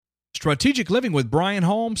Strategic Living with Brian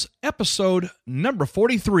Holmes, episode number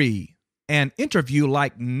 43, an interview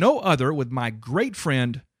like no other with my great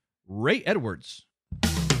friend, Ray Edwards.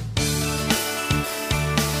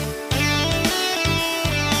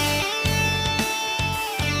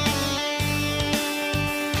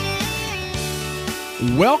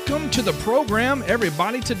 Welcome to the program,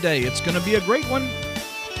 everybody, today. It's going to be a great one.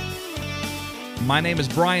 My name is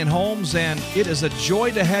Brian Holmes, and it is a joy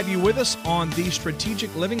to have you with us on the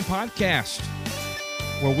Strategic Living Podcast,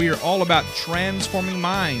 where we are all about transforming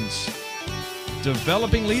minds,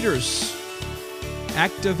 developing leaders,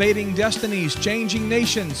 activating destinies, changing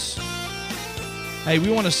nations. Hey, we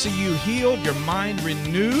want to see you healed, your mind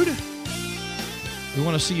renewed. We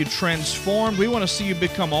want to see you transformed. We want to see you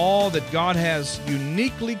become all that God has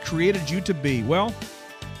uniquely created you to be. Well,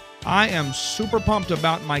 I am super pumped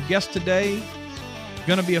about my guest today.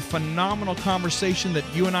 Going to be a phenomenal conversation that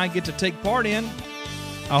you and I get to take part in.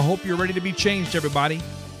 I hope you're ready to be changed, everybody.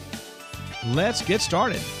 Let's get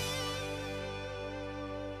started.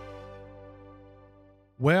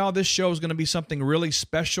 Well, this show is going to be something really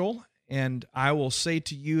special, and I will say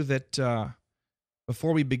to you that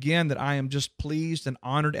before we begin that I am just pleased and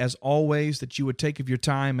honored as always that you would take of your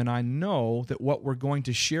time, and I know that what we're going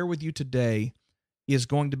to share with you today is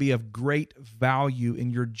going to be of great value in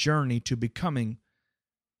your journey to becoming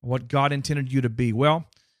what God intended you to be. Well,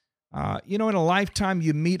 in a lifetime,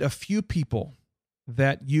 you meet a few people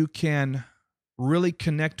that you can really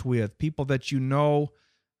connect with, people that you know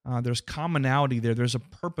there's commonality there. There's a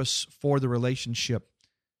purpose for the relationship.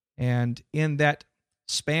 And in that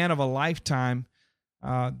span of a lifetime,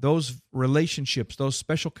 those relationships, those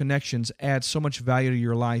special connections add so much value to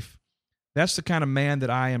your life. That's the kind of man that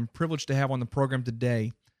I am privileged to have on the program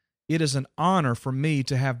today. It is an honor for me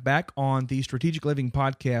to have back on the Strategic Living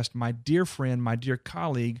Podcast my dear friend, my dear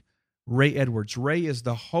colleague, Ray Edwards. Ray is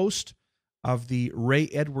the host of the Ray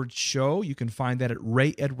Edwards Show. You can find that at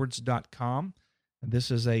rayedwards.com. And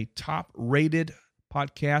this is a top-rated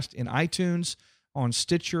podcast in iTunes, on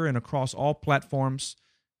Stitcher, and across all platforms.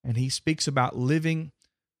 And he speaks about living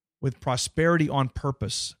with prosperity on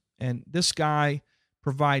purpose. And this guy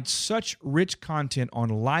provides such rich content on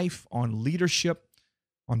life, on leadership,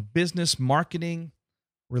 on business, marketing,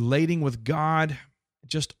 relating with God,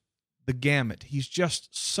 just the gamut. He's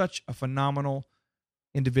just such a phenomenal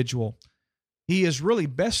individual. He is really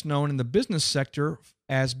best known in the business sector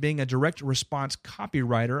as being a direct response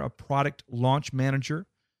copywriter, a product launch manager,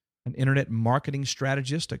 an internet marketing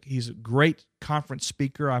strategist. He's a great conference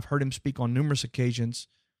speaker. I've heard him speak on numerous occasions.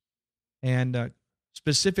 And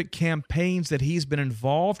specific campaigns that he's been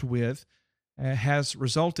involved with has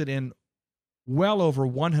resulted in well over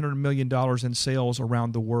 $100 million in sales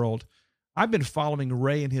around the world. I've been following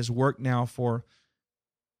Ray and his work now for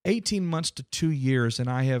 18 months to 2 years, and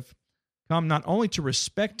I have come not only to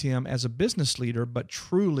respect him as a business leader, but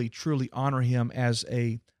truly, truly honor him as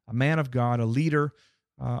a man of God, a leader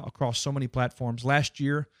across so many platforms. Last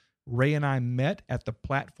year, Ray and I met at the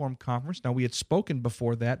Platform Conference. Now, we had spoken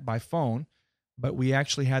before that by phone, but we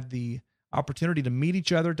actually had the opportunity to meet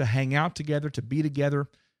each other, to hang out together, to be together.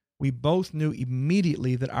 We both knew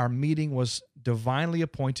immediately that our meeting was divinely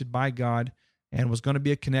appointed by God and was going to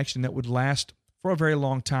be a connection that would last for a very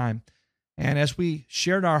long time. And as we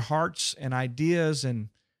shared our hearts and ideas and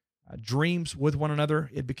dreams with one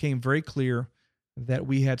another, it became very clear that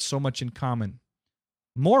we had so much in common.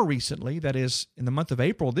 More recently, that is in the month of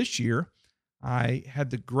April this year, I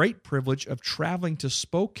had the great privilege of traveling to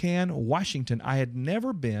Spokane, Washington. I had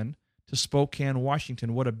never been to Spokane,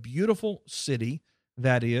 Washington. What a beautiful city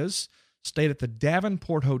that is. Stayed at the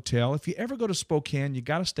Davenport Hotel. If you ever go to Spokane, you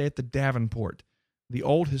got to stay at the Davenport, the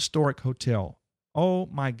old historic hotel. Oh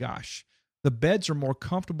my gosh. The beds are more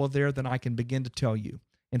comfortable there than I can begin to tell you.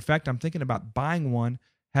 In fact, I'm thinking about buying one,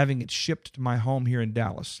 having it shipped to my home here in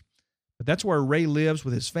Dallas. But that's where Ray lives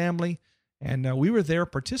with his family, and we were there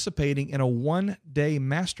participating in a one-day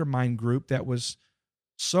mastermind group that was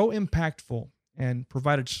so impactful and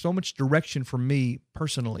provided so much direction for me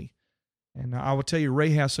personally. And I will tell you,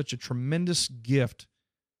 Ray has such a tremendous gift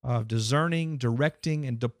of discerning, directing,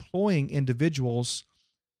 and deploying individuals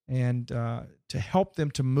and to help them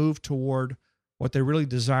to move toward what they really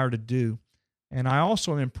desire to do. And I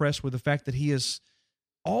also am impressed with the fact that he is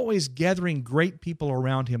always gathering great people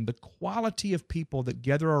around him. The quality of people that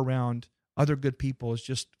gather around other good people is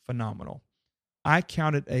just phenomenal. I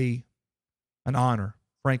count it an honor,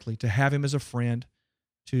 frankly, to have him as a friend,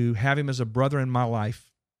 to have him as a brother in my life.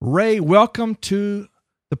 Ray, welcome to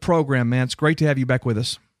the program, man. It's great to have you back with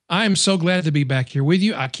us. I am so glad to be back here with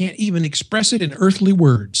you. I can't even express it in earthly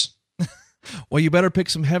words. Well, you better pick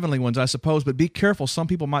some heavenly ones, I suppose, but be careful. Some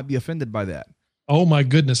people might be offended by that. Oh, my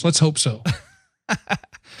goodness. Let's hope so.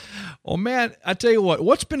 Well, man, I tell you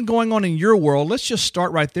what's been going on in your world? Let's just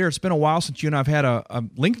start right there. It's been a while since you and I have had a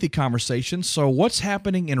lengthy conversation. So what's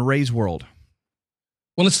happening in Ray's world?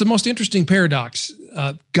 Well, it's the most interesting paradox.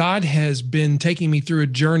 God has been taking me through a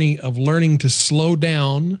journey of learning to slow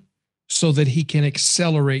down so that he can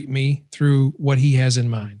accelerate me through what he has in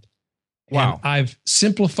mind. Wow. And I've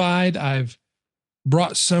simplified. I've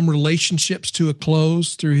brought some relationships to a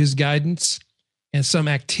close through his guidance and some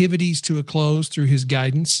activities to a close through his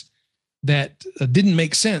guidance that didn't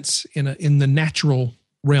make sense in the natural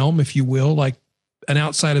realm, if you will. Like an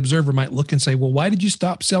outside observer might look and say, well, why did you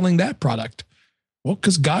stop selling that product? Well,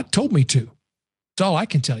 because God told me to. That's all I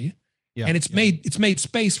can tell you. Yeah, and it's made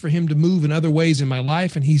space for him to move in other ways in my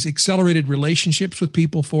life. And he's accelerated relationships with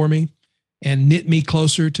people for me and knit me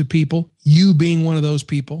closer to people, you being one of those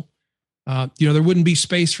people. There wouldn't be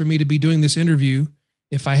space for me to be doing this interview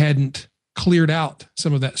if I hadn't cleared out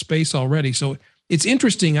some of that space already. So it's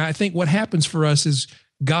interesting. I think what happens for us is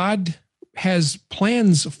God has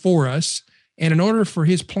plans for us. And in order for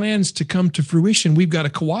his plans to come to fruition, we've got to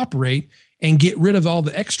cooperate and get rid of all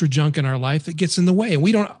the extra junk in our life that gets in the way. And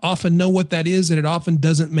we don't often know what that is, and it often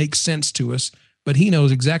doesn't make sense to us, but he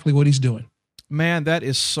knows exactly what he's doing. Man, that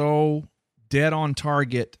is so dead on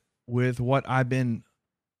target with what I've been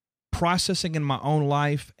processing in my own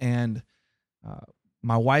life. And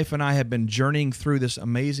my wife and I have been journeying through this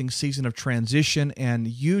amazing season of transition, and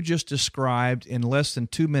you just described in less than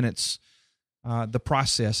 2 minutes the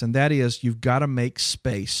process, and that is you've got to make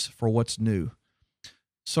space for what's new.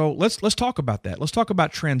 So let's talk about that. Let's talk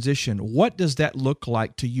about transition. What does that look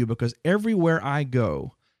like to you? Because everywhere I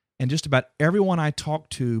go, and just about everyone I talk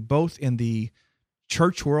to, both in the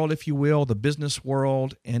church world, if you will, the business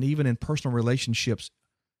world, and even in personal relationships,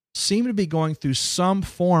 seem to be going through some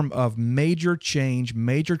form of major change,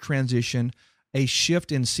 major transition, a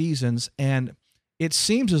shift in seasons, and it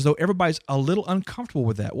seems as though everybody's a little uncomfortable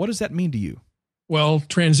with that. What does that mean to you? Well,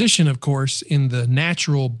 transition, of course, in the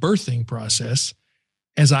natural birthing process,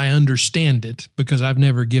 as I understand it, because I've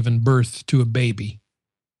never given birth to a baby,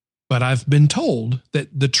 but I've been told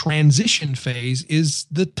that the transition phase is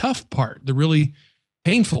the tough part, the really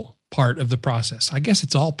painful part of the process. I guess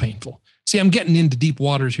it's all painful. See, I'm getting into deep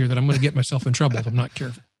waters here that I'm going to get myself in trouble if I'm not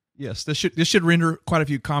careful. Yes, this should render quite a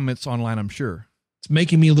few comments online, I'm sure. It's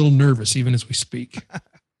making me a little nervous even as we speak.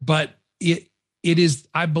 But it is,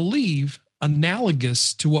 I believe,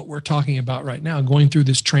 analogous to what we're talking about right now, going through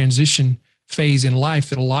this transition phase in life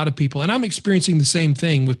that a lot of people, and I'm experiencing the same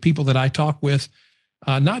thing with people that I talk with,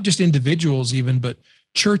 not just individuals even, but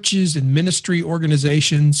churches and ministry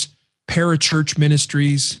organizations, parachurch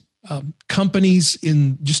ministries, companies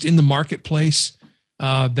in the marketplace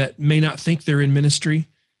that may not think they're in ministry,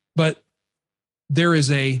 but there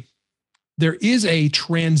is a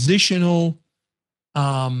transitional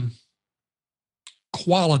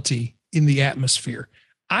quality in the atmosphere.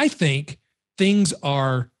 I think things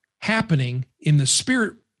are happening in the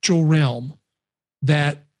spiritual realm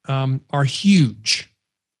that are huge.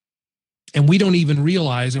 And we don't even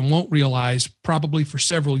realize and won't realize probably for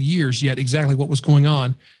several years yet exactly what was going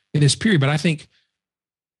on in this period. But I think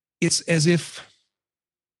it's as if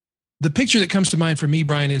the picture that comes to mind for me,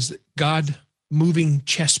 Brian, is God moving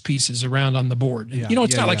chess pieces around on the board. Yeah,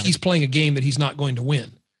 it's not like he's playing a game that he's not going to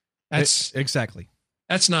win. Exactly.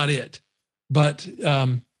 That's not it. But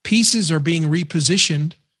pieces are being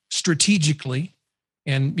repositioned strategically.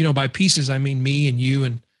 And, by pieces, I mean me and you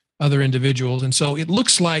and other individuals. And so it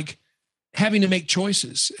looks like having to make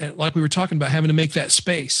choices, like we were talking about, having to make that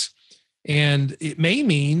space. And it may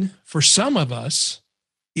mean for some of us,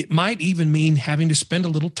 it might even mean having to spend a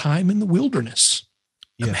little time in the wilderness.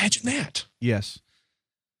 Yes. Imagine that. Yes.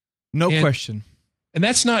 No question. And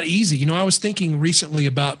that's not easy. I was thinking recently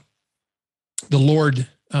about the Lord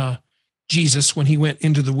Jesus when he went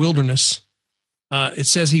into the wilderness. It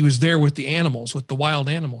says he was there with the animals, with the wild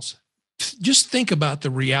animals. Just think about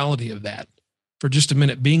the reality of that for just a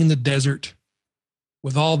minute, being in the desert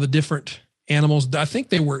with all the different animals. I think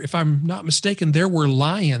they were, if I'm not mistaken, there were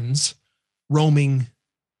lions roaming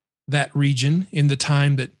that region in the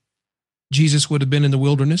time that Jesus would have been in the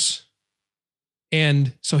wilderness.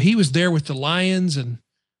 And so he was there with the lions and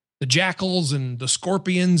the jackals and the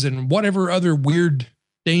scorpions and whatever other weird,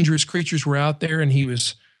 dangerous creatures were out there. And he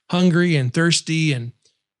was hungry and thirsty, and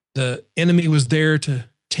the enemy was there to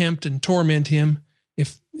tempt and torment him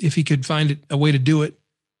if he could find a way to do it.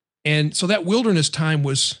 And so that wilderness time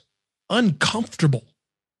was uncomfortable,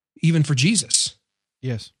 even for Jesus.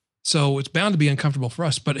 Yes. So it's bound to be uncomfortable for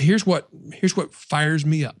us. But here's what fires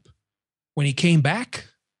me up. when he came back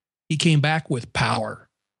with power.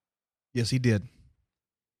 Yes, he did.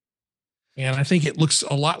 And I think it looks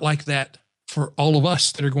a lot like that for all of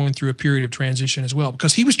us that are going through a period of transition as well,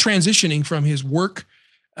 because he was transitioning from his work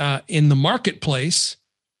in the marketplace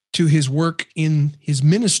to his work in his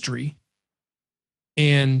ministry.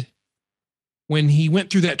 And when he went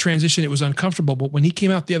through that transition, it was uncomfortable. But when he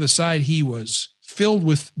came out the other side, he was filled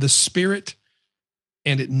with the Spirit,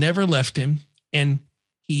 and it never left him. And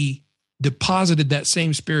he deposited that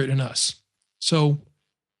same Spirit in us. So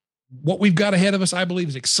what we've got ahead of us, I believe,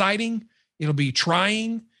 is exciting. It'll be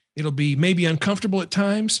trying. It'll be maybe uncomfortable at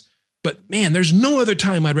times. But man, there's no other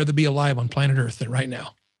time I'd rather be alive on planet Earth than right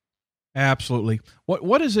now. Absolutely.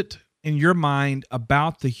 What is it in your mind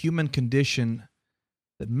about the human condition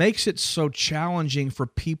that makes it so challenging for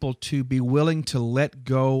people to be willing to let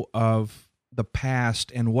go of the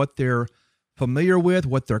past and what they're familiar with,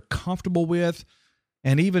 what they're comfortable with,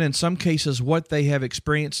 and even in some cases what they have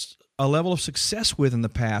experienced a level of success with in the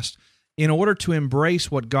past, in order to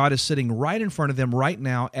embrace what God is sitting right in front of them right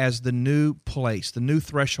now as the new place, the new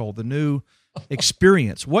threshold, the new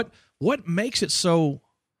experience? What makes it so?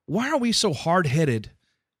 Why are we so hard-headed,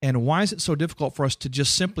 and why is it so difficult for us to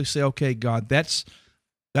just simply say, okay, God, that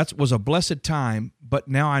was a blessed time, but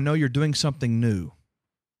now I know you're doing something new?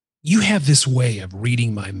 You have this way of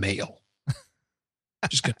reading my mail.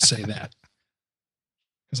 Just going to say that,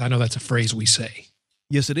 because I know that's a phrase we say.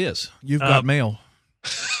 Yes, it is. You've got mail.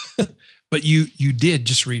 But you did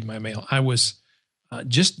just read my mail. I was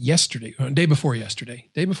just yesterday, day before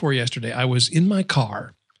yesterday, I was in my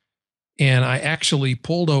car, and I actually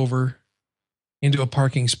pulled over into a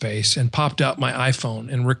parking space and popped out my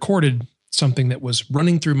iPhone and recorded something that was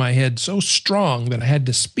running through my head so strong that I had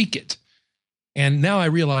to speak it. And now I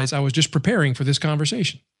realize I was just preparing for this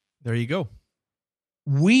conversation. There you go.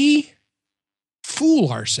 We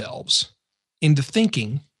fool ourselves into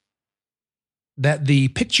thinking that the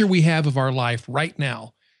picture we have of our life right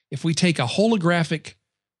now, if we take a holographic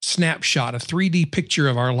snapshot, a 3D picture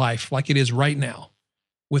of our life like it is right now,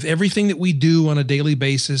 with everything that we do on a daily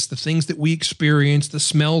basis, the things that we experience, the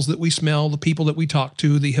smells that we smell, the people that we talk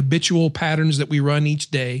to, the habitual patterns that we run each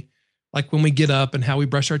day, like when we get up and how we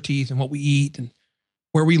brush our teeth and what we eat and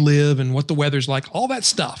where we live and what the weather's like, all that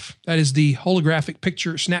stuff. That is the holographic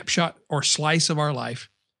picture, snapshot, or slice of our life.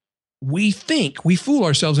 We fool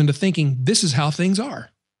ourselves into thinking this is how things are.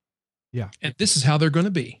 Yeah. And this is how they're going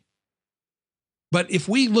to be. But if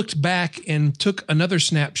we looked back and took another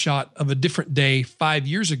snapshot of a different day 5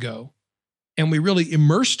 years ago, and we really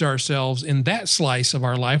immersed ourselves in that slice of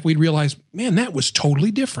our life, we'd realize, man, that was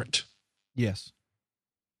totally different. Yes.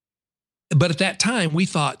 But at that time, we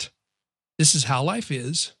thought, this is how life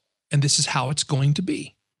is, and this is how it's going to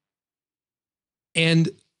be. And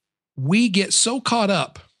we get so caught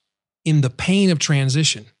up in the pain of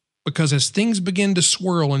transition, because as things begin to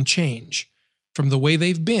swirl and change from the way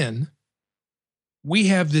they've been, we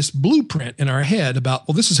have this blueprint in our head about,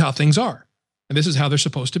 well, this is how things are, and this is how they're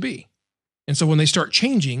supposed to be. And so when they start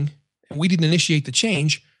changing, and we didn't initiate the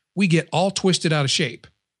change, we get all twisted out of shape.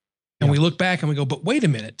 And we look back and we go, but wait a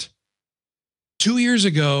minute. 2 years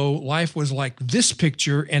ago, life was like this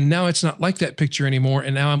picture, and now it's not like that picture anymore,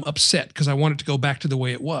 and now I'm upset because I want it to go back to the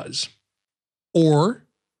way it was. Or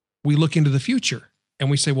we look into the future,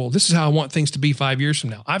 and we say, well, this is how I want things to be 5 years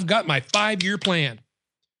from now. I've got my 5-year plan.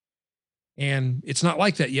 And it's not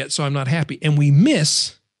like that yet, so I'm not happy. And we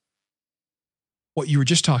miss what you were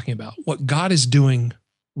just talking about, what God is doing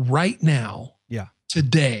right now,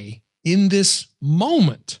 today, in this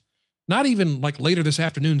moment. Not even like later this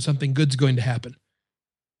afternoon, something good's going to happen.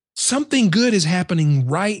 Something good is happening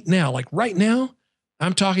right now. Like right now,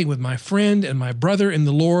 I'm talking with my friend and my brother in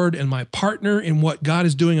the Lord and my partner in what God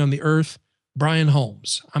is doing on the earth, Brian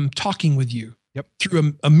Holmes. I'm talking with you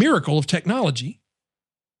through a miracle of technology.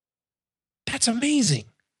 That's amazing.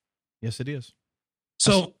 Yes, it is.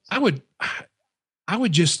 So I would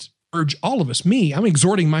just urge all of us, I'm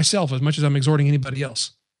exhorting myself as much as I'm exhorting anybody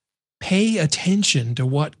else. Pay attention to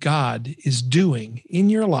what God is doing in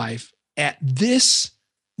your life at this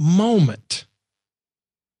moment,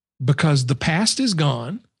 because the past is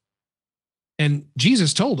gone. And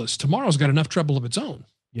Jesus told us tomorrow's got enough trouble of its own.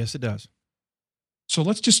 Yes, it does. So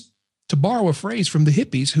let's just, to borrow a phrase from the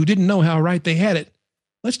hippies who didn't know how right they had it,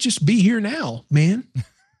 let's just be here now, man.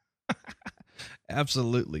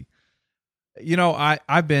 Absolutely. You know,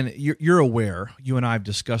 you're aware, you and I have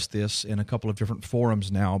discussed this in a couple of different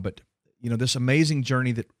forums now, but you know, this amazing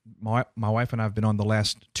journey that my wife and I have been on the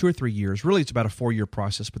last 2 or 3 years, really it's about a 4-year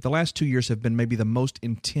process, but the last 2 years have been maybe the most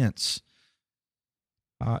intense.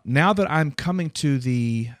 Now that I'm coming to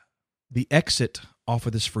the exit off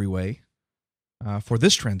of this freeway, for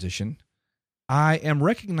this transition, I am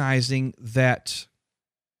recognizing that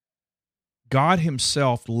God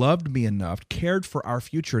himself loved me enough, cared for our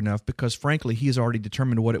future enough, because frankly, he has already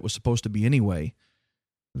determined what it was supposed to be anyway,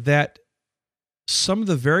 that some of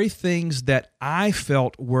the very things that I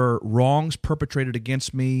felt were wrongs perpetrated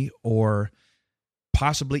against me, or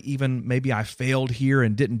possibly even maybe I failed here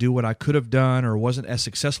and didn't do what I could have done, or wasn't as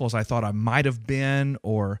successful as I thought I might have been,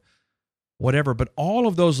 or whatever, but all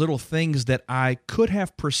of those little things that I could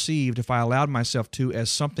have perceived if I allowed myself to as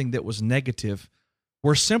something that was negative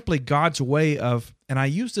were simply God's way of, and I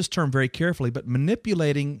use this term very carefully, but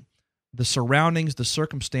manipulating the surroundings, the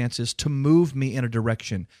circumstances to move me in a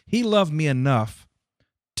direction. He loved me enough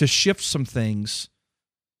to shift some things.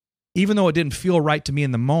 Even though it didn't feel right to me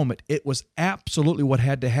in the moment, it was absolutely what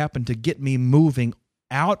had to happen to get me moving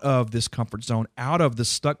out of this comfort zone, out of the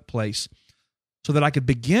stuck place, so that I could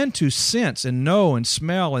begin to sense and know and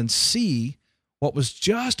smell and see what was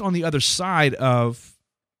just on the other side of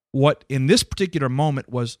what in this particular moment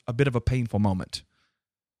was a bit of a painful moment.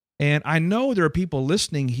 And I know there are people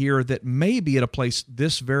listening here that may be at a place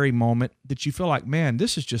this very moment that you feel like, man,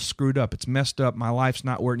 this is just screwed up. It's messed up. My life's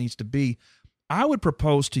not where it needs to be. I would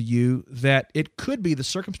propose to you that it could be the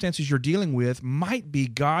circumstances you're dealing with might be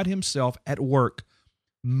God himself at work,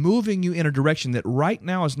 moving you in a direction that right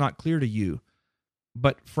now is not clear to you.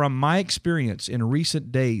 But from my experience in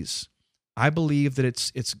recent days, I believe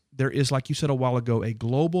that there is, like you said a while ago, a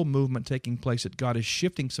global movement taking place, that God is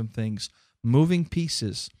shifting some things, moving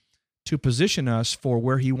pieces to position us for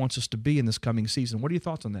where he wants us to be in this coming season. What are your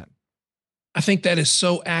thoughts on that? I think that is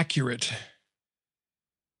so accurate.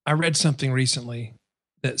 I read something recently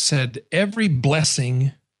that said every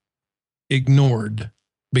blessing ignored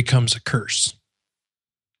becomes a curse.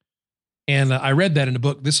 And I read that in a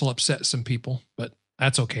book. This will upset some people, but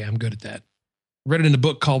that's okay. I'm good at that. I read it in a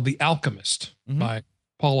book called The Alchemist by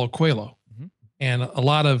Paulo Coelho. And a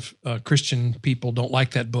lot of Christian people don't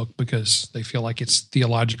like that book because they feel like it's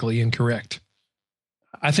theologically incorrect.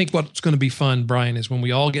 I think what's going to be fun, Brian, is when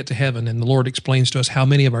we all get to heaven and the Lord explains to us how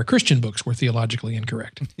many of our Christian books were theologically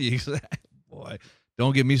incorrect. Exactly. Boy,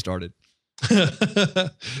 don't get me started.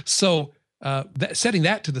 So setting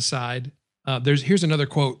that to the side, here's another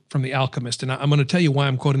quote from The Alchemist. And I'm going to tell you why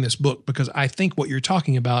I'm quoting this book, because I think what you're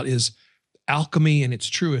talking about is alchemy in its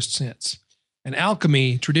truest sense. And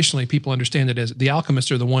alchemy, traditionally, people understand it as the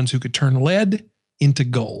alchemists are the ones who could turn lead into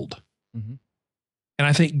gold. And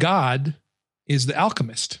I think God is the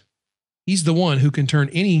alchemist. He's the one who can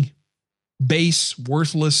turn any base,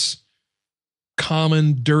 worthless,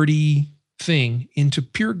 common, dirty thing into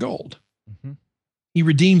pure gold. He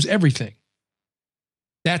redeems everything.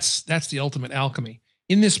 That's the ultimate alchemy.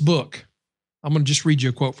 In this book, I'm going to just read you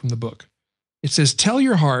a quote from the book. It says, "Tell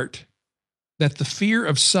your heart that the fear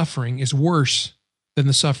of suffering is worse than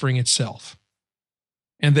the suffering itself,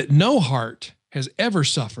 and that no heart has ever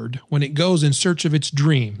suffered when it goes in search of its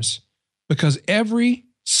dreams, because every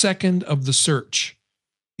second of the search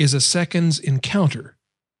is a second's encounter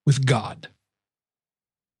with God."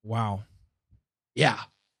 Wow. Yeah.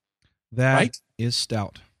 That is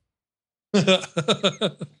stout.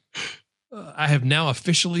 I have now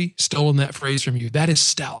officially stolen that phrase from you. That is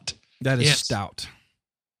stout. That is stout.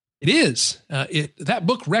 It is. That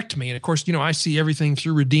book wrecked me. And of course, I see everything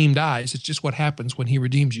through redeemed eyes. It's just what happens when he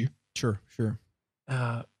redeems you. Sure.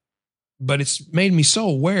 But it's made me so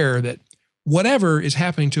aware that whatever is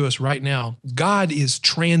happening to us right now, God is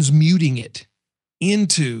transmuting it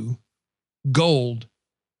into gold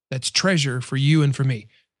that's treasure for you and for me.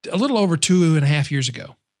 A little over 2.5 years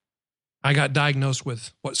ago, I got diagnosed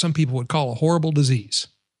with what some people would call a horrible disease,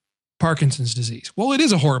 Parkinson's disease. Well, it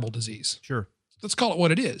is a horrible disease. Sure. Let's call it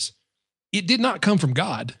what it is. It did not come from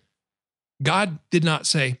God. God did not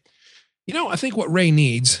say, I think what Ray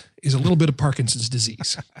needs is a little bit of Parkinson's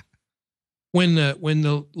disease. When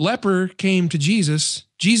the leper came to Jesus,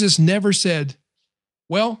 Jesus never said,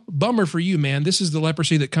 "Well, bummer for you, man. This is the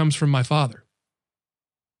leprosy that comes from my father."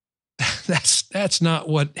 That's not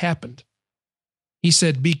what happened. He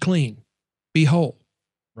said, "Be clean, be whole,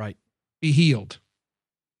 right, be healed."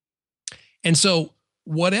 And so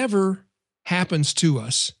whatever happens to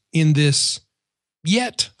us in this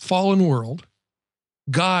yet fallen world,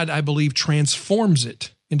 God, I believe, transforms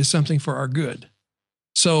it into something for our good.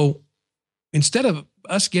 So instead of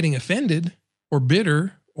us getting offended or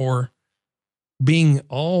bitter or being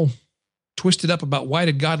all twisted up about why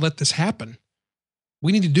did God let this happen,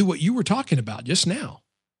 we need to do what you were talking about just now.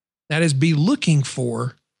 That is, be looking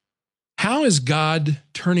for, how is God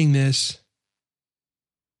turning this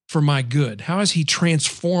for my good? How is he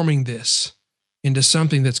transforming this into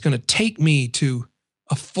something that's going to take me to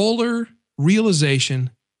a fuller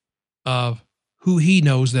realization of who he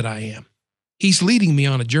knows that I am. He's leading me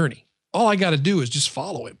on a journey. All I got to do is just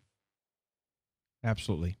follow him.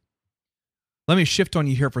 Absolutely. Let me shift on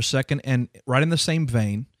you here for a second, and right in the same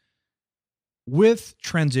vein, with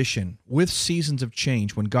transition, with seasons of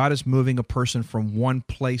change, when God is moving a person from one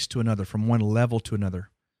place to another, from one level to another,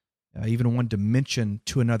 even one dimension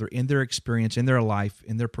to another in their experience, in their life,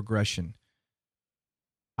 in their progression,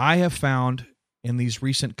 I have found in these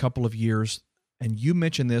recent couple of years, and you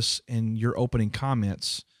mentioned this in your opening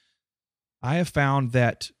comments, I have found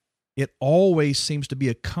that it always seems to be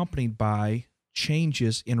accompanied by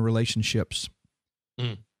changes in relationships.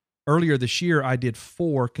 Earlier this year, I did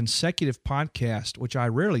 4 consecutive podcasts, which I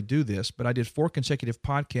rarely do this, but I did 4 consecutive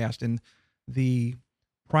podcasts, and the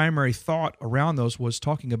primary thought around those was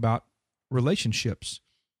talking about relationships.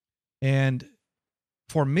 And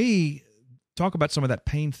for me, talk about some of that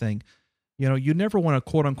pain thing. You know, you never want to,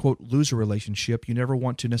 quote unquote, lose a relationship. You never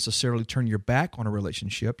want to necessarily turn your back on a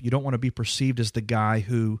relationship. You don't want to be perceived as the guy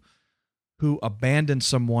who abandoned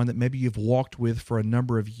someone that maybe you've walked with for a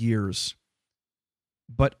number of years.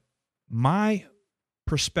 But my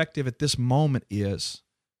perspective at this moment is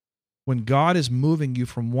when God is moving you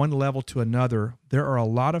from one level to another, there are a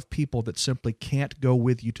lot of people that simply can't go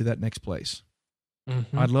with you to that next place.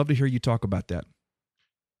 Mm-hmm. I'd love to hear you talk about that.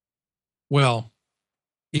 Well,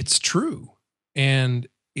 it's true. And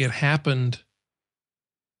it happened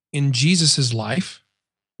in Jesus's life.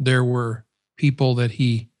 There were people that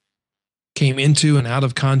he came into and out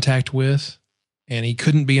of contact with, and he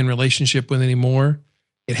couldn't be in relationship with anymore.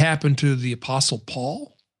 It happened to the Apostle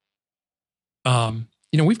Paul.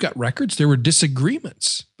 We've got records. There were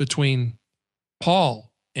disagreements between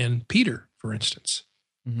Paul and Peter, for instance.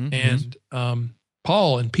 Mm-hmm. And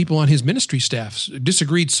Paul and people on his ministry staff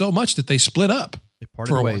disagreed so much that they split up. They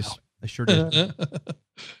parted ways. While. They sure did.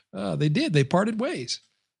 They did. They parted ways.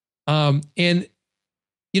 And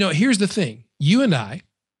here's the thing. You and I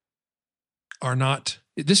are not,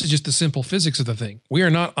 this is just the simple physics of the thing. We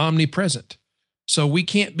are not omnipresent. So we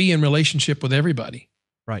can't be in relationship with everybody.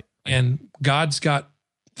 Right. And God's got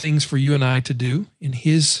things for you and I to do in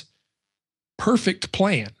his perfect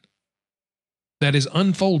plan that is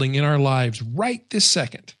unfolding in our lives right this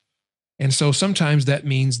second. And so sometimes that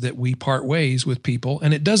means that we part ways with people,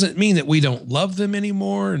 and it doesn't mean that we don't love them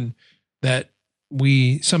anymore and that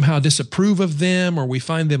we somehow disapprove of them or we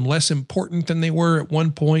find them less important than they were at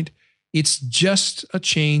one point. It's just a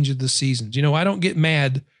change of the seasons. I don't get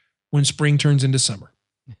mad when spring turns into summer.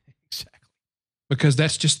 Exactly. Because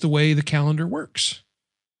that's just the way the calendar works.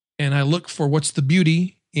 And I look for what's the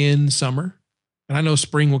beauty in summer. And I know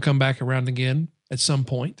spring will come back around again at some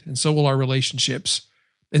point, and so will our relationships.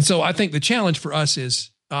 And so I think the challenge for us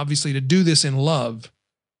is obviously to do this in love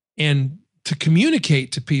and to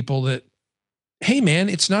communicate to people that, hey man,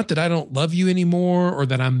 it's not that I don't love you anymore or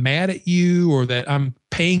that I'm mad at you or that I'm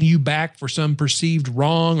paying you back for some perceived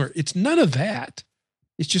wrong, or it's none of that.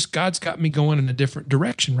 It's just God's got me going in a different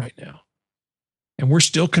direction right now. And we're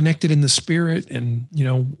still connected in the spirit, and,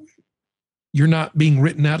 you're not being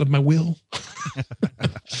written out of my will.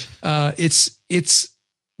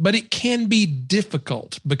 But it can be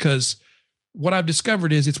difficult because what I've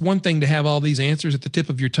discovered is it's one thing to have all these answers at the tip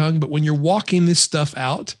of your tongue, but when you're walking this stuff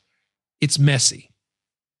out, it's messy.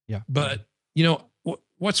 Yeah. But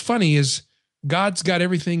what's funny is God's got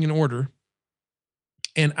everything in order,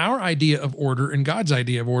 and our idea of order and God's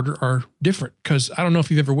idea of order are different. Because I don't know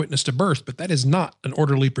if you've ever witnessed a birth, but that is not an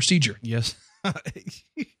orderly procedure. Yes.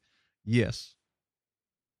 Yes.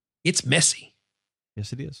 It's messy.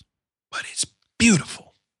 Yes, it is. But it's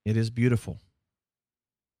beautiful. It is beautiful.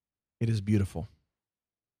 It is beautiful.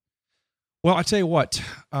 Well, I tell you what,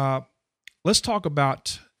 let's talk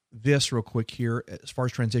about this real quick here as far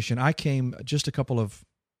as transition. I came just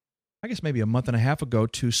maybe a month and a half ago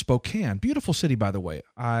to Spokane. Beautiful city, by the way.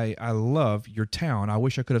 I love your town. I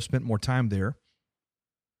wish I could have spent more time there.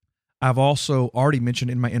 I've also already mentioned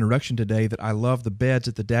in my introduction today that I love the beds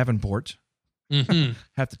at the Davenport. Mm-hmm.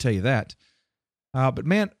 Have to tell you that. But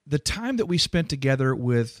man, the time that we spent together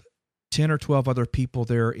with 10 or 12 other people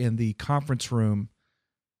there in the conference room,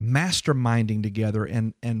 masterminding together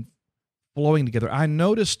and flowing together, I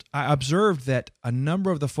observed that a number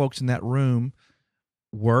of the folks in that room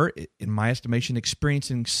were, in my estimation,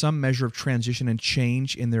 experiencing some measure of transition and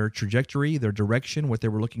change in their trajectory, their direction, what they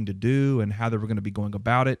were looking to do, and how they were going to be going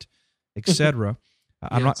about it, etc.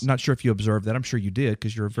 I'm not sure if you observed that. I'm sure you did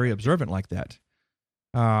because you're very observant like that.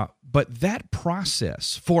 But that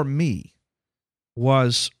process for me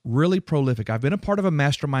was really prolific. I've been a part of a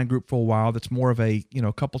mastermind group for a while that's more of a,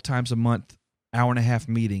 couple times a month, hour and a half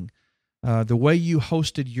meeting. The way you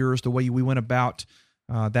hosted yours, the way we went about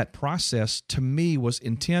that process, to me was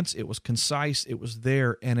intense. It was concise. It was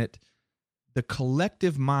there, and the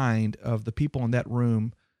collective mind of the people in that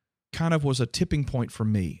room kind of was a tipping point for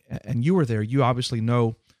me. And you were there. You obviously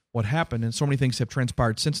know what happened, and so many things have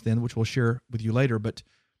transpired since then, which we'll share with you later. But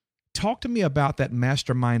talk to me about that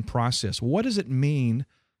mastermind process. What does it mean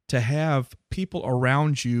to have people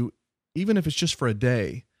around you, even if it's just for a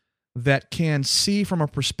day, that can see from a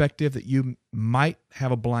perspective that you might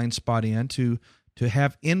have a blind spot in, to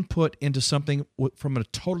have input into something from a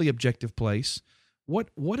totally objective place?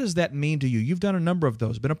 What does that mean to you? You've done a number of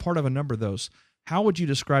those, been a part of a number of those. How would you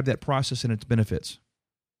describe that process and its benefits?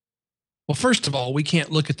 Well, first of all, we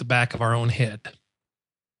can't look at the back of our own head.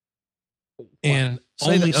 And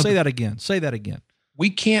say that again. Say that again. We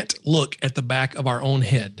can't look at the back of our own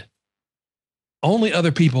head. Only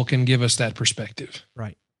other people can give us that perspective.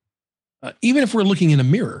 Right. Even if we're looking in a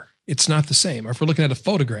mirror, it's not the same. Or if we're looking at a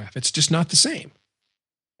photograph, it's just not the same.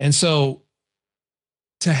 And so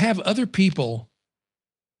to have other people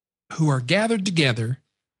who are gathered together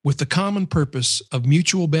with the common purpose of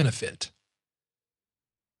mutual benefit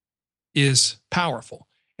is powerful.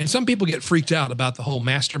 And some people get freaked out about the whole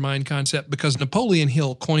mastermind concept because Napoleon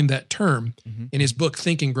Hill coined that term in his book,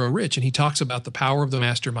 Think and Grow Rich. And he talks about the power of the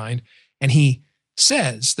mastermind. And he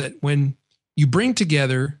says that when you bring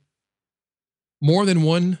together more than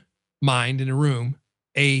one mind in a room,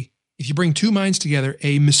 if you bring two minds together,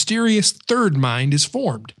 a mysterious third mind is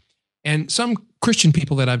formed. And some Christian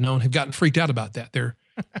people that I've known have gotten freaked out about that. They're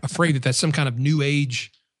afraid that that's some kind of new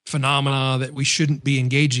age phenomena that we shouldn't be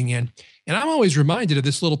engaging in. And I'm always reminded of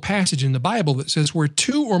this little passage in the Bible that says, where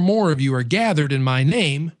two or more of you are gathered in my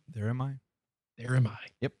name, there am I. There am I.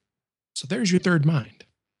 Yep. So there's your third mind.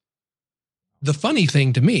 The funny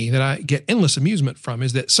thing to me that I get endless amusement from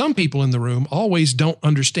is that some people in the room always don't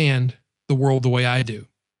understand the world the way I do.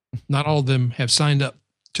 Not all of them have signed up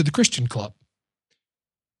to the Christian club.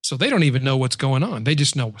 So they don't even know what's going on. They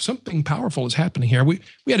just know something powerful is happening here. We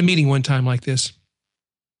had a meeting one time like this,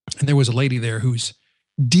 and there was a lady there who's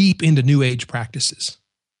deep into New Age practices,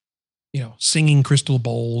 singing crystal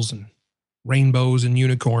bowls and rainbows and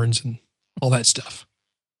unicorns and all that stuff.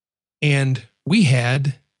 And we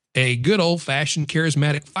had a good old-fashioned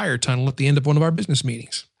charismatic fire tunnel at the end of one of our business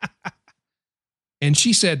meetings. And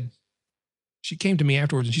she came to me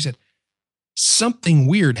afterwards and she said, something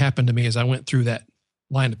weird happened to me as I went through that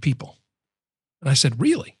line of people. And I said,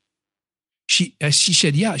 really? She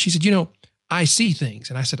said, yeah. She said, I see things.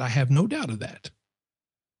 And I said, I have no doubt of that.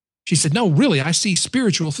 She said, no, really, I see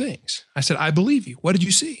spiritual things. I said, I believe you. What did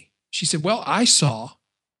you see? She said, well, I saw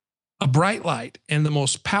a bright light and the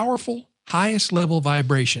most powerful, highest level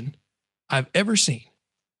vibration I've ever seen.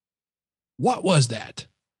 What was that?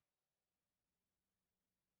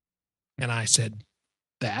 And I said,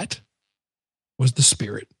 that was the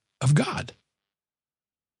Spirit of God.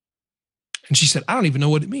 And she said, I don't even know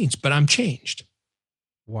what it means, but I'm changed.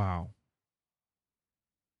 Wow.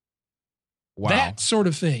 That sort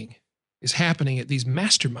of thing is happening at these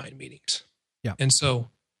mastermind meetings. Yeah. And so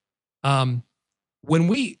when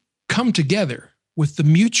we come together with the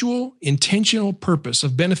mutual intentional purpose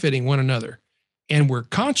of benefiting one another, and we're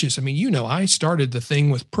conscious, I started the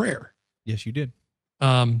thing with prayer. Yes, you did.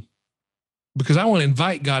 Because I want to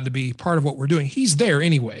invite God to be part of what we're doing. He's there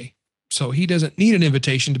anyway, so he doesn't need an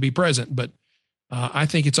invitation to be present, but I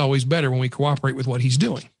think it's always better when we cooperate with what he's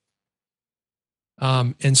doing.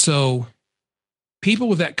 And so people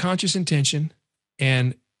with that conscious intention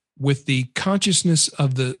and with the consciousness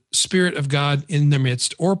of the Spirit of God in their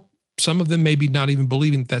midst, or some of them maybe not even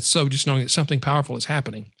believing that's so, just knowing that something powerful is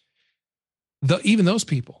happening, even those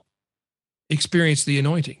people experience the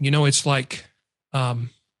anointing. It's like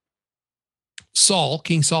King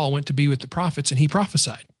Saul went to be with the prophets and he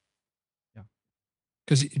prophesied. Yeah.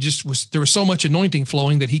 Because there was so much anointing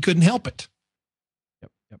flowing that he couldn't help it.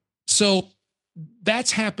 Yep. So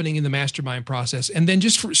that's happening in the mastermind process. And then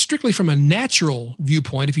just strictly from a natural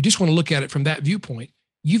viewpoint, if you just want to look at it from that viewpoint,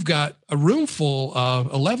 you've got a room full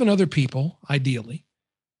of 11 other people, ideally,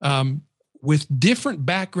 with different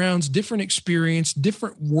backgrounds, different experience,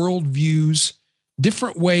 different worldviews,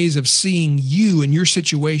 different ways of seeing you and your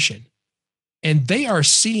situation. And they are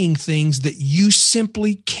seeing things that you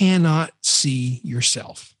simply cannot see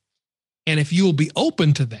yourself. And if you'll be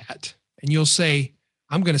open to that and you'll say,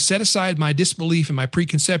 I'm going to set aside my disbelief and my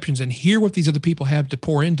preconceptions and hear what these other people have to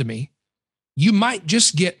pour into me, you might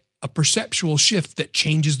just get a perceptual shift that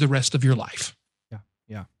changes the rest of your life.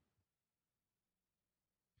 Yeah.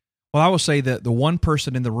 Well, I will say that the one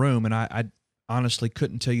person in the room, and I honestly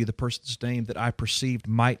couldn't tell you the person's name, that I perceived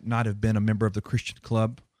might not have been a member of the Christian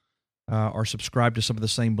club. or subscribe to some of the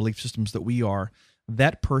same belief systems that we are,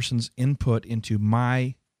 that person's input into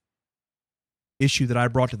my issue that I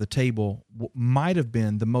brought to the table might have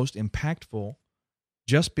been the most impactful,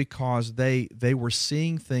 just because they were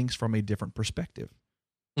seeing things from a different perspective.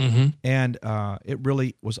 Mm-hmm. And it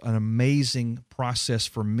really was an amazing process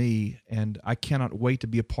for me, and I cannot wait to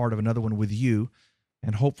be a part of another one with you,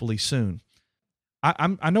 and hopefully soon.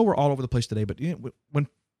 I know we're all over the place today, but when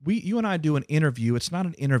you and I do an interview, it's not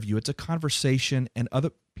an interview, it's a conversation, and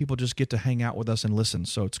other people just get to hang out with us and listen,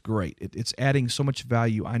 so it's great. It's adding so much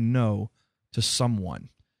value, I know, to someone.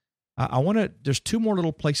 There's two more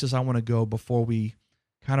little places I want to go before we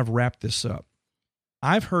kind of wrap this up.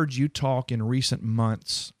 I've heard you talk in recent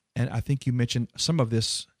months, and I think you mentioned some of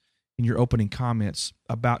this in your opening comments,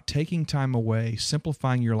 about taking time away,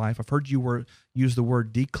 simplifying your life. I've heard you use the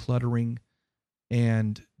word decluttering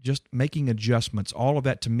and just making adjustments. All of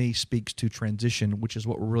that to me speaks to transition, which is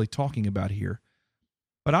what we're really talking about here.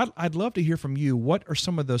 But I'd love to hear from you. What are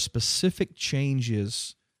some of the specific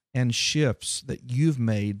changes and shifts that you've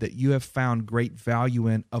made that you have found great value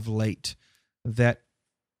in of late, that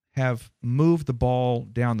have moved the ball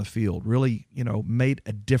down the field, really, made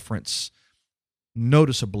a difference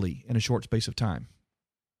noticeably in a short space of time?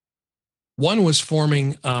 One was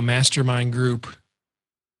forming a mastermind group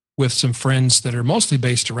with some friends that are mostly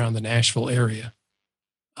based around the Nashville area.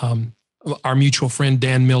 Our mutual friend,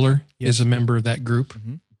 Dan Miller, is a member of that group.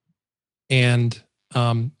 Mm-hmm. And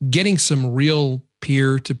getting some real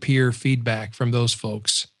peer-to-peer feedback from those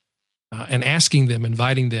folks, and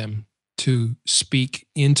inviting them to speak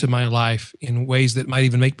into my life in ways that might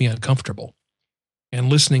even make me uncomfortable, and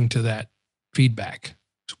listening to that feedback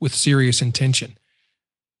with serious intention.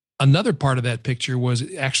 Another part of that picture was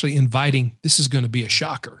actually inviting, this is going to be a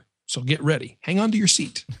shocker, so get ready, hang on to your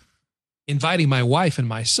seat, inviting my wife and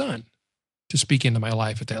my son to speak into my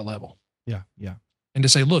life at that level. Yeah. And to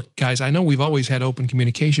say, look, guys, I know we've always had open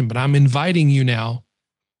communication, but I'm inviting you now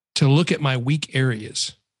to look at my weak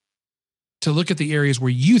areas, to look at the areas where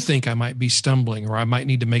you think I might be stumbling or I might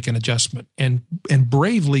need to make an adjustment, and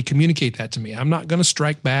bravely communicate that to me. I'm not going to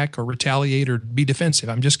strike back or retaliate or be defensive.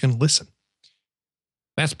 I'm just going to listen.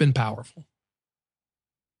 That's been powerful.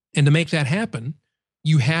 And to make that happen,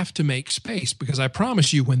 you have to make space, because I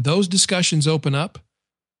promise you, when those discussions open up,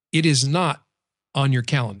 it is not on your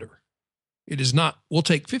calendar. It is not, we'll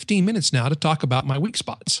take 15 minutes now to talk about my weak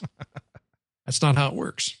spots. That's not how it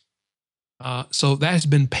works. So that has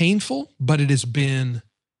been painful, but it has been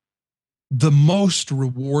the most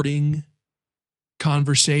rewarding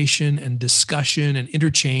conversation and discussion and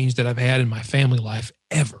interchange that I've had in my family life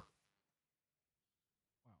ever.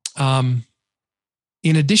 In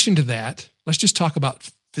addition to that, let's just talk about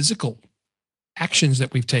physical actions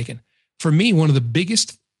that we've taken. For me, one of the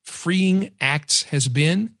biggest freeing acts has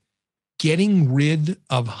been getting rid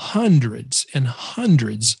of hundreds and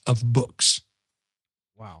hundreds of books.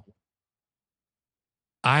 Wow.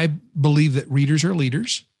 I believe that readers are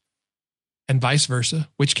leaders, and vice versa.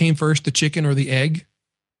 Which came first, the chicken or the egg?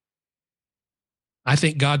 I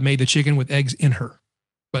think God made the chicken with eggs in her,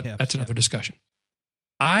 but that's another discussion.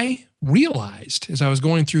 I realized as I was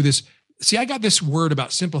going through this, I got this word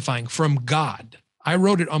about simplifying from God. I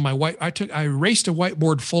wrote it on my I erased a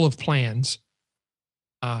whiteboard full of plans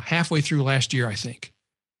halfway through last year, I think,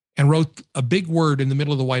 and wrote a big word in the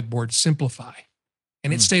middle of the whiteboard, simplify.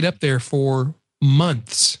 And it stayed up there for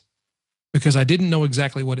months because I didn't know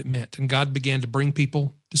exactly what it meant. And God began to bring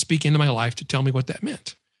people to speak into my life to tell me what that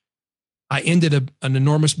meant. I ended an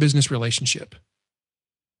enormous business relationship.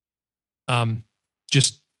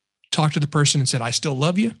 Just talked to the person and said, I still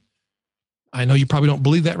love you. I know you probably don't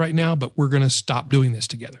believe that right now, but we're going to stop doing this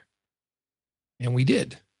together. And we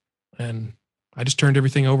did. And I just turned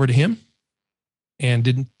everything over to him and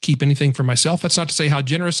didn't keep anything for myself. That's not to say how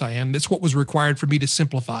generous I am. That's what was required for me to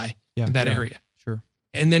simplify in that area. Sure.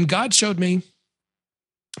 And then God showed me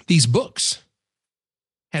these books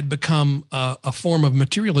had become a form of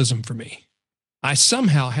materialism for me. I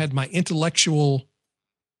somehow had my intellectual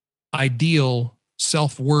ideal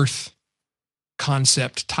self-worth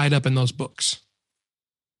concept tied up in those books.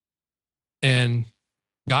 And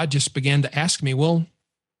God just began to ask me, well,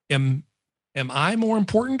 am I more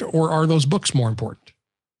important, or are those books more important?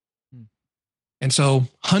 And so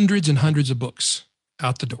hundreds and hundreds of books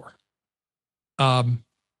out the door.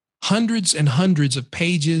 Hundreds and hundreds of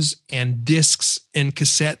pages and discs and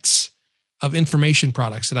cassettes of information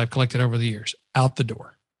products that I've collected over the years out the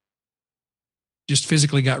door. Just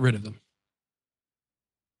physically got rid of them.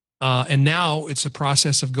 And now it's a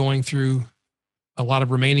process of going through a lot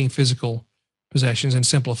of remaining physical possessions and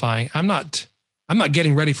simplifying. I'm not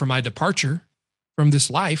getting ready for my departure from this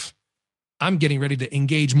life. I'm getting ready to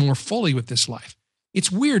engage more fully with this life.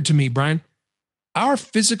 It's weird to me, Brian. Our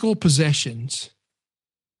physical possessions,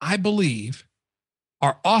 I believe,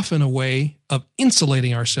 are often a way of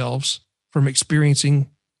insulating ourselves from experiencing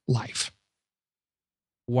life.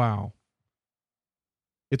 Wow.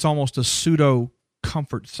 It's almost a pseudo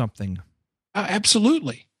comfort something.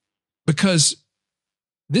 Absolutely. Because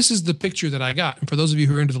this is the picture that I got. And for those of you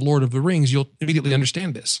who are into the Lord of the Rings, you'll immediately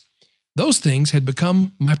understand this. Those things had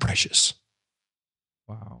become my precious.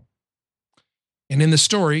 Wow. And in the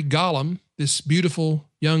story, Gollum, this beautiful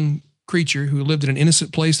young creature who lived in an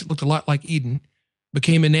innocent place that looked a lot like Eden,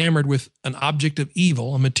 became enamored with an object of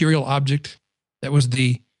evil, a material object that was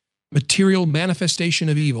the material manifestation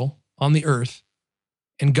of evil on the earth.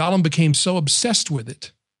 And Gollum became so obsessed with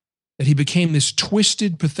it that he became this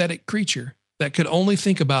twisted, pathetic creature that could only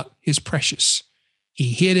think about his precious. He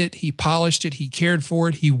hid it, he polished it, he cared for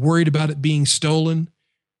it, he worried about it being stolen,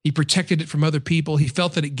 he protected it from other people, he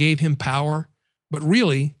felt that it gave him power. But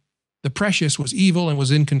really, the precious was evil and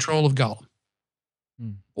was in control of Gollum.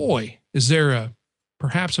 Boy, is there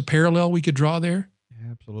perhaps a parallel we could draw there?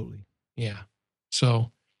 Absolutely. Yeah.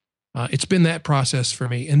 So it's been that process for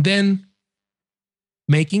me. And then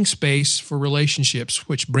making space for relationships,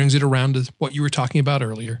 which brings it around to what you were talking about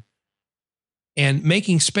earlier. And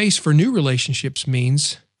making space for new relationships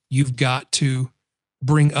means you've got to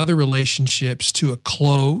bring other relationships to a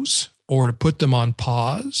close or to put them on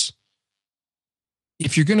pause.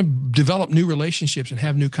 If you're going to develop new relationships and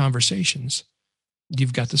have new conversations,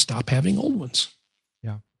 you've got to stop having old ones.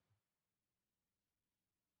 Yeah.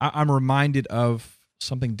 I'm reminded of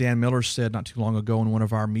something Dan Miller said not too long ago in one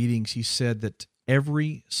of our meetings. He said that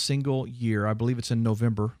every single year, I believe it's in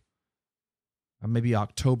November, maybe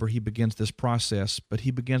October, he begins this process, but he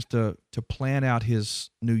begins to plan out his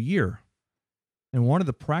new year. And one of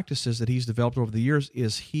the practices that he's developed over the years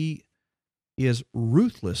is he is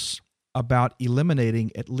ruthless about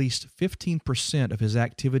eliminating at least 15% of his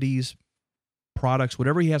activities, products,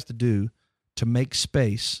 whatever he has to do to make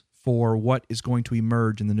space for what is going to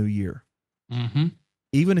emerge in the new year. Mm-hmm.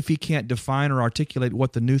 Even if he can't define or articulate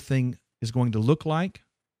what the new thing is going to look like,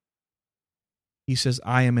 he says,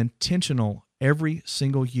 I am intentional every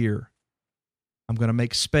single year. I'm going to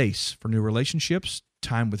make space for new relationships,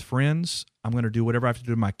 time with friends. I'm going to do whatever I have to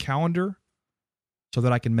do in my calendar so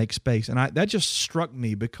that I can make space. And that just struck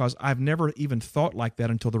me because I've never even thought like that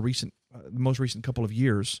until the most recent couple of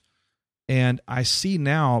years. And I see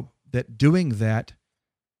now that doing that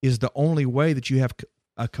is the only way that you have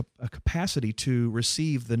a capacity to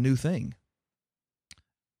receive the new thing.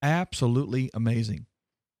 Absolutely amazing.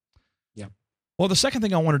 Yeah. Well, the second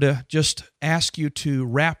thing I wanted to just ask you to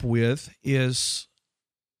wrap with is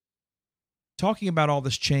talking about all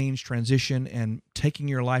this change, transition, and taking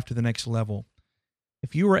your life to the next level.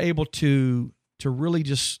 If you were able to really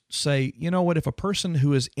just say, you know what, if a person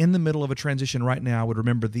who is in the middle of a transition right now would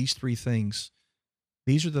remember these three things,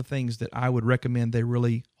 these are the things that I would recommend they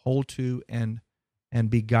really hold to and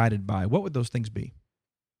be guided by. What would those things be?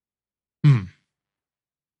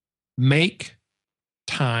 Make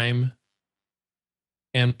time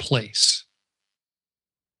and place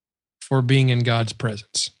for being in God's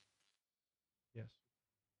presence. Yes.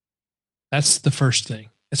 That's the first thing.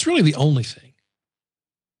 It's really the only thing.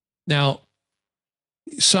 Now,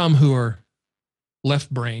 some who are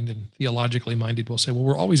left-brained and theologically minded will say, well,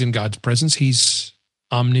 we're always in God's presence. He's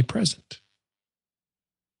omnipresent.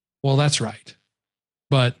 Well, that's right.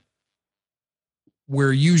 But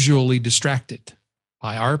we're usually distracted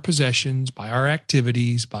by our possessions, by our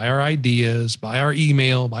activities, by our ideas, by our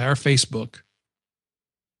email, by our Facebook,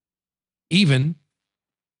 even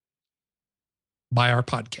by our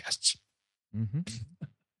podcasts. Mm-hmm.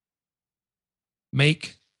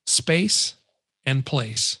 Make space and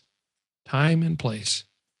place, time and place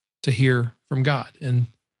to hear from God. And,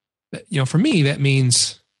 for me, that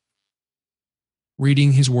means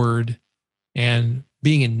reading his word and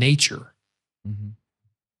being in nature. Mm-hmm.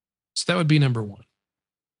 So that would be number one.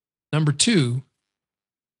 Number two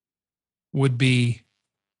would be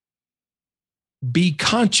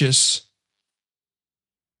conscious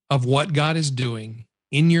of what God is doing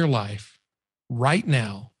in your life right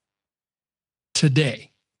now,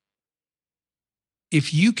 today.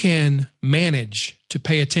 If you can manage to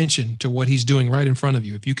pay attention to what he's doing right in front of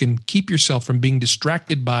you, if you can keep yourself from being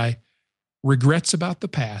distracted by regrets about the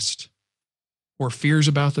past or fears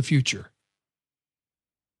about the future,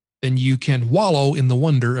 then you can wallow in the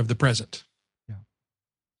wonder of the present. Yeah.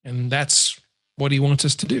 And that's what he wants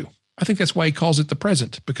us to do. I think that's why he calls it the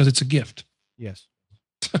present, because it's a gift. Yes.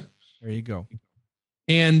 There you go.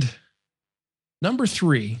 And number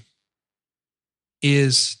three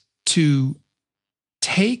is to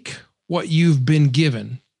take what you've been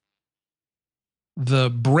given, the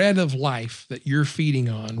bread of life that you're feeding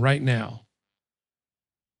on right now,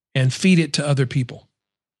 and feed it to other people.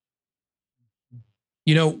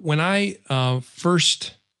 You know, when I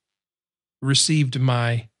first received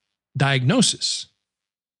my diagnosis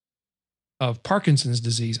of Parkinson's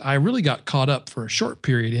disease, I really got caught up for a short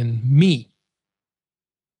period in me,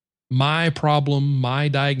 my problem, my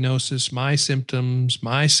diagnosis, my symptoms,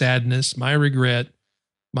 my sadness, my regret,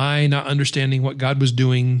 my not understanding what God was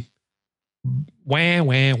doing. Wah,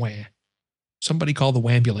 wah, wah. Somebody call the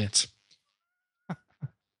wambulance.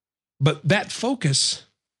 But that focus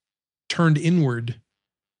turned inward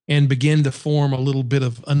and began to form a little bit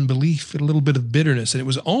of unbelief, a little bit of bitterness. And it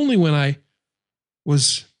was only when I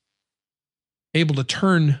was able to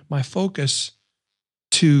turn my focus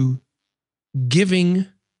to giving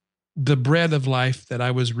the bread of life that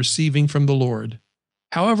I was receiving from the Lord,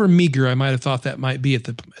 however meager I might have thought that might be at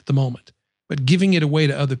the moment, but giving it away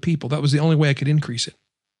to other people, that was the only way I could increase it.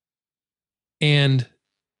 And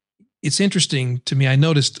it's interesting to me, I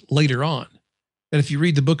noticed later on that if you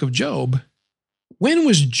read the book of Job, when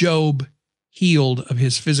was Job healed of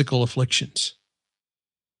his physical afflictions?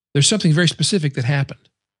 There's something very specific that happened.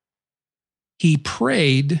 He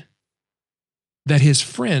prayed that his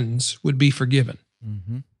friends would be forgiven.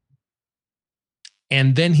 Mm-hmm.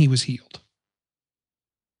 And then he was healed.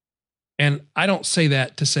 And I don't say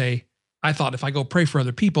that to say, I thought if I go pray for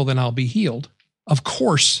other people, then I'll be healed. Of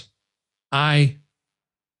course, I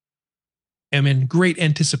am in great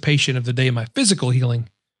anticipation of the day my physical healing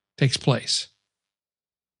takes place.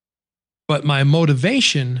 But my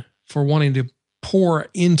motivation for wanting to pour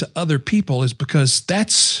into other people is because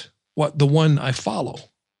that's what the one I follow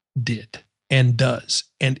did and does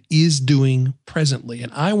and is doing presently.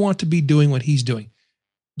 And I want to be doing what he's doing.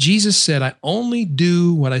 Jesus said, I only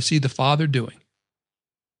do what I see the Father doing.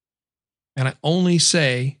 And I only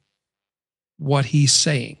say what he's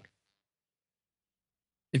saying.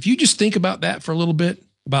 If you just think about that for a little bit,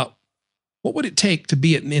 about what would it take to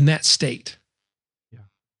be in that state? Yeah.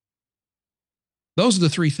 Those are the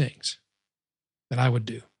three things that I would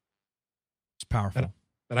do. It's powerful.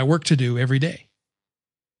 That I work to do every day.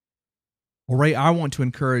 Well, Ray, I want to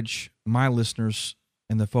encourage my listeners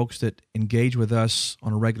and the folks that engage with us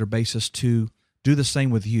on a regular basis to do the same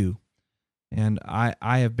with you. And I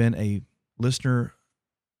have been a listener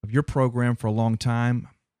of your program for a long time.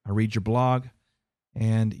 I read your blog,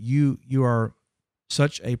 and you are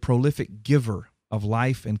such a prolific giver of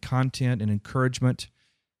life and content and encouragement.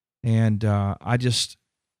 And I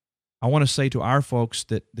want to say to our folks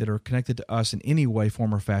that are connected to us in any way,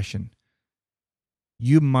 form, or fashion,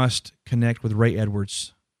 you must connect with Ray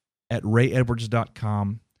Edwards at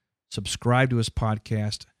rayedwards.com. Subscribe to his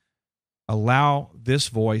podcast. Allow this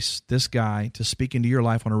voice, this guy, to speak into your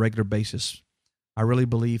life on a regular basis. I really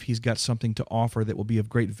believe he's got something to offer that will be of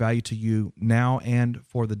great value to you now and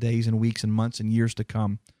for the days and weeks and months and years to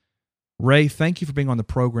come. Ray, thank you for being on the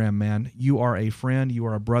program, man. You are a friend. You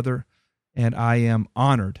are a brother. And I am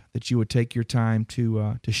honored that you would take your time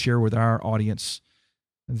to share with our audience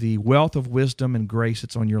the wealth of wisdom and grace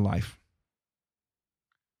that's on your life.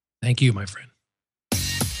 Thank you, my friend.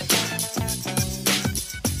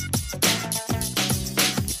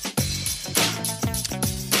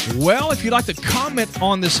 Well, if you'd like to comment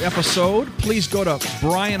on this episode, please go to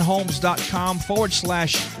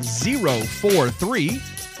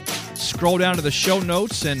brianholmes.com/043. Scroll down to the show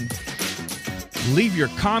notes and leave your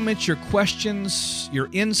comments, your questions, your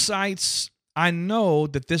insights. I know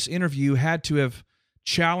that this interview had to have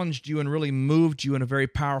challenged you and really moved you in a very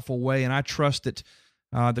powerful way, and I trust that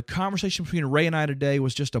the conversation between Ray and I today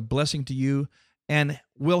was just a blessing to you and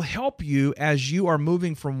will help you as you are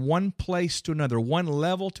moving from one place to another, one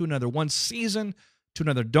level to another, one season to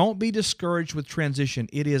another. Don't be discouraged with transition.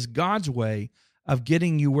 It is God's way of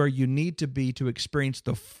getting you where you need to be to experience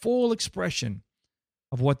the full expression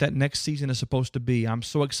of what that next season is supposed to be. I'm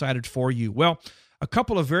so excited for you. Well, a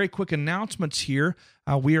couple of very quick announcements here.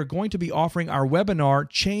 We are going to be offering our webinar,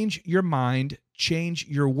 Change Your Mind, Change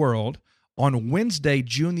Your World, on Wednesday,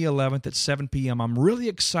 June the 11th at 7 p.m. I'm really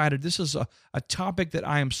excited. This is a topic that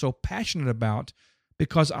I am so passionate about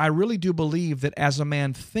because I really do believe that as a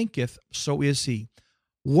man thinketh, so is he.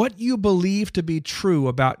 What you believe to be true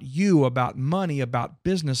about you, about money, about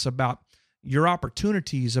business, about your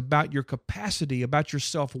opportunities, about your capacity, about your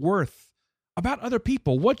self-worth, about other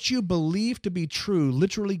people, what you believe to be true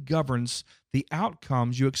literally governs the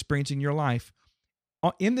outcomes you experience in your life.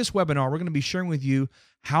 In this webinar, we're going to be sharing with you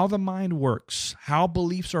how the mind works, how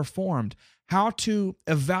beliefs are formed, how to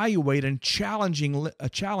evaluate and challenge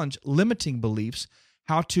limiting beliefs,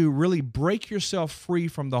 how to really break yourself free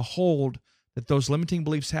from the hold that those limiting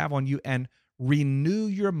beliefs have on you and renew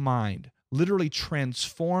your mind, literally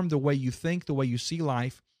transform the way you think, the way you see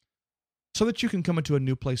life, so that you can come into a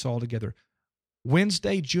new place altogether.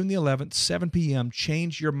 Wednesday, June the 11th, 7 p.m.,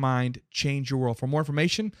 Change Your Mind, Change Your World. For more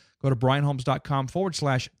information, go to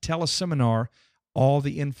brianholmes.com/teleseminar. All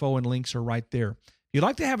the info and links are right there. If you'd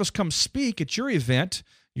like to have us come speak at your event,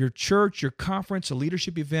 your church, your conference, a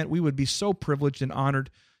leadership event, we would be so privileged and honored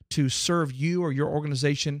to serve you or your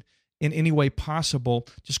organization in any way possible.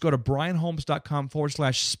 Just go to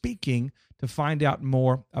brianholmes.com/speaking to find out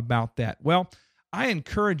more about that. Well, I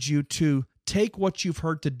encourage you to take what you've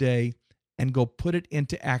heard today and go put it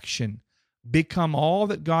into action. Become all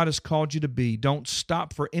that God has called you to be. Don't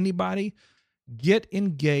stop for anybody. Get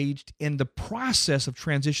engaged in the process of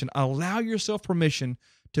transition. Allow yourself permission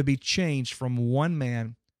to be changed from one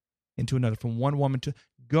man into another, from one woman to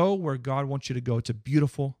go where God wants you to go. It's a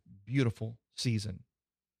beautiful, beautiful season.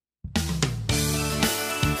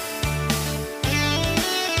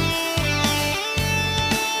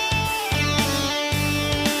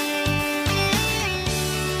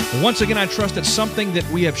 Once again, I trust that something that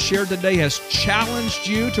we have shared today has challenged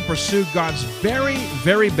you to pursue God's very,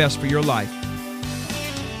 very best for your life.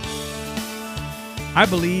 I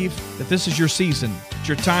believe that this is your season. It's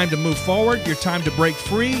your time to move forward, your time to break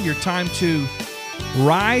free, your time to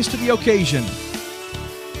rise to the occasion.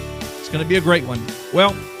 It's going to be a great one.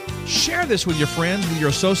 Well, share this with your friends, with your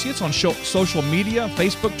associates on social media,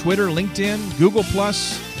 Facebook, Twitter, LinkedIn, Google+.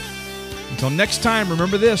 Until next time,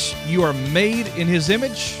 remember this: you are made in His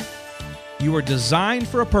image. You are designed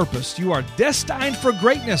for a purpose. You are destined for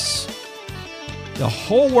greatness. The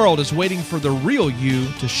whole world is waiting for the real you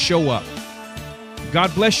to show up.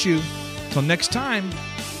 God bless you. Until next time,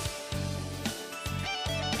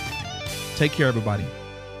 take care, everybody.